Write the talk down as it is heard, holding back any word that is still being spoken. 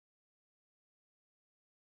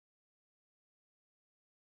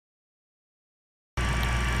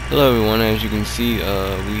Hello everyone, as you can see,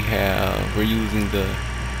 we're using the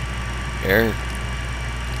air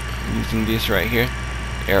using this right here.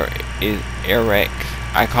 AirX.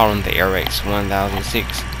 I call them the AirX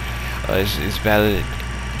 1006. It's valid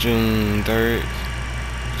June 3rd,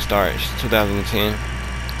 starts 2010.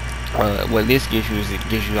 What this gives you is it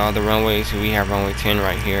gives you all the runways. So we have runway 10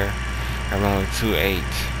 right here, runway 28,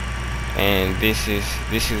 and this is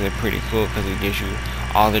a pretty cool because it gives you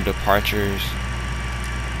all the departures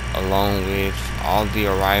along with all the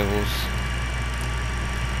arrivals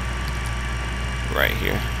right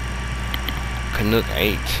here. Canuck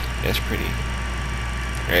 8, that's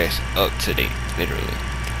up to date, literally.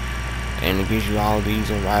 And it gives you all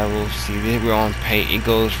these arrivals. See, we're on page, it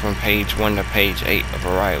goes from page 1 to page 8 of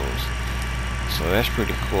arrivals. So that's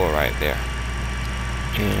pretty cool right there.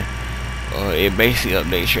 And it basically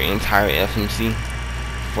updates your entire FMC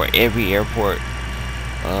for every airport.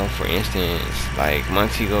 For instance, like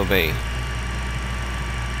Montego Bay,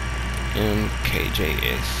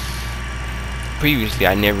 MKJS. Previously,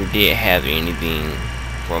 I never did have anything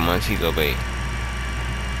for Montego Bay.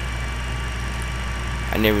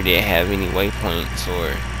 I never did have any waypoints,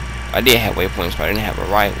 or I did have waypoints, but I didn't have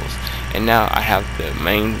arrivals. And now I have the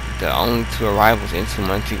only 2 arrivals into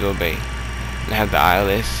Montego Bay. And I have the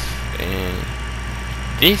ILS, and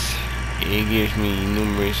this, it gives me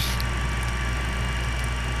numerous.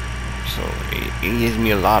 So it gives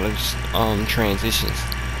me a lot of transitions.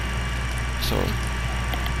 So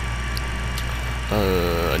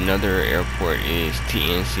another airport is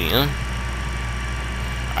TNCM.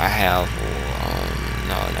 I have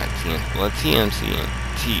no, not TN, well, TNCM.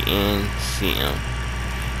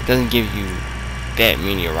 It doesn't give you that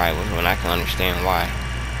many arrivals, when I can understand why.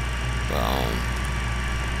 But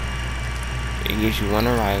it gives you 1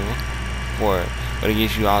 arrival but it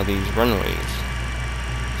gives you all these runways.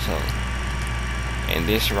 So, and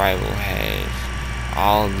this arrival has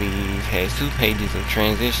has 2 pages of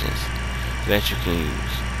transitions that you can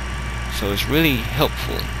use. So it's really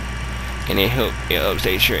helpful, and it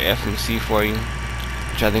updates your FMC for you,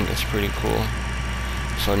 which I think is pretty cool.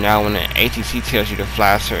 So now when the ATC tells you to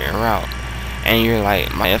fly a certain route, and you're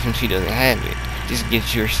like, my FMC doesn't have it, just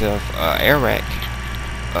get yourself AirRack.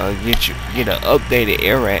 Get an updated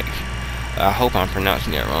AirRack. I hope I'm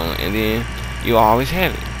pronouncing that wrong, and then you'll always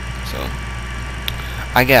have it. So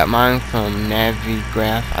I got mine from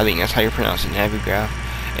Navigraph. I think that's how you pronounce it, Navigraph,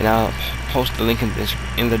 and I'll post the link in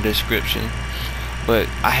the description. But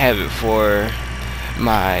I have it for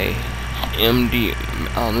my MD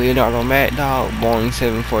Leonardo Mad Dog Boeing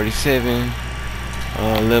 747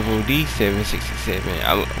 level D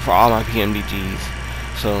 767 for all my PMDGs.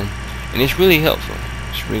 So, and it's really helpful.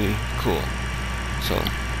 It's really cool. So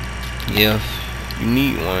if you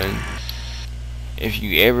need one, if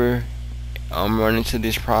you ever run into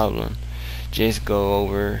this problem, just go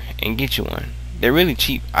over and get you one. They're really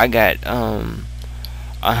cheap. I got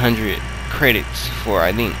 100 credits for,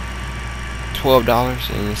 I think, $12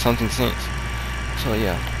 and something cents. So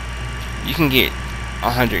yeah, you can get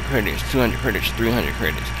 100 credits, 200 credits, 300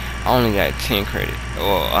 credits. I only got 10 credits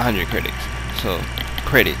or 100 credits. So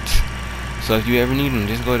credits. So if you ever need them,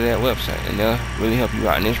 just go to that website and they'll really help you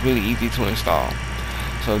out, and it's really easy to install.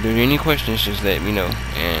 So if there's any questions, just let me know,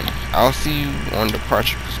 and I'll see you on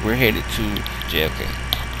departure because we're headed to JFK.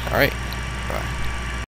 Alright, bye.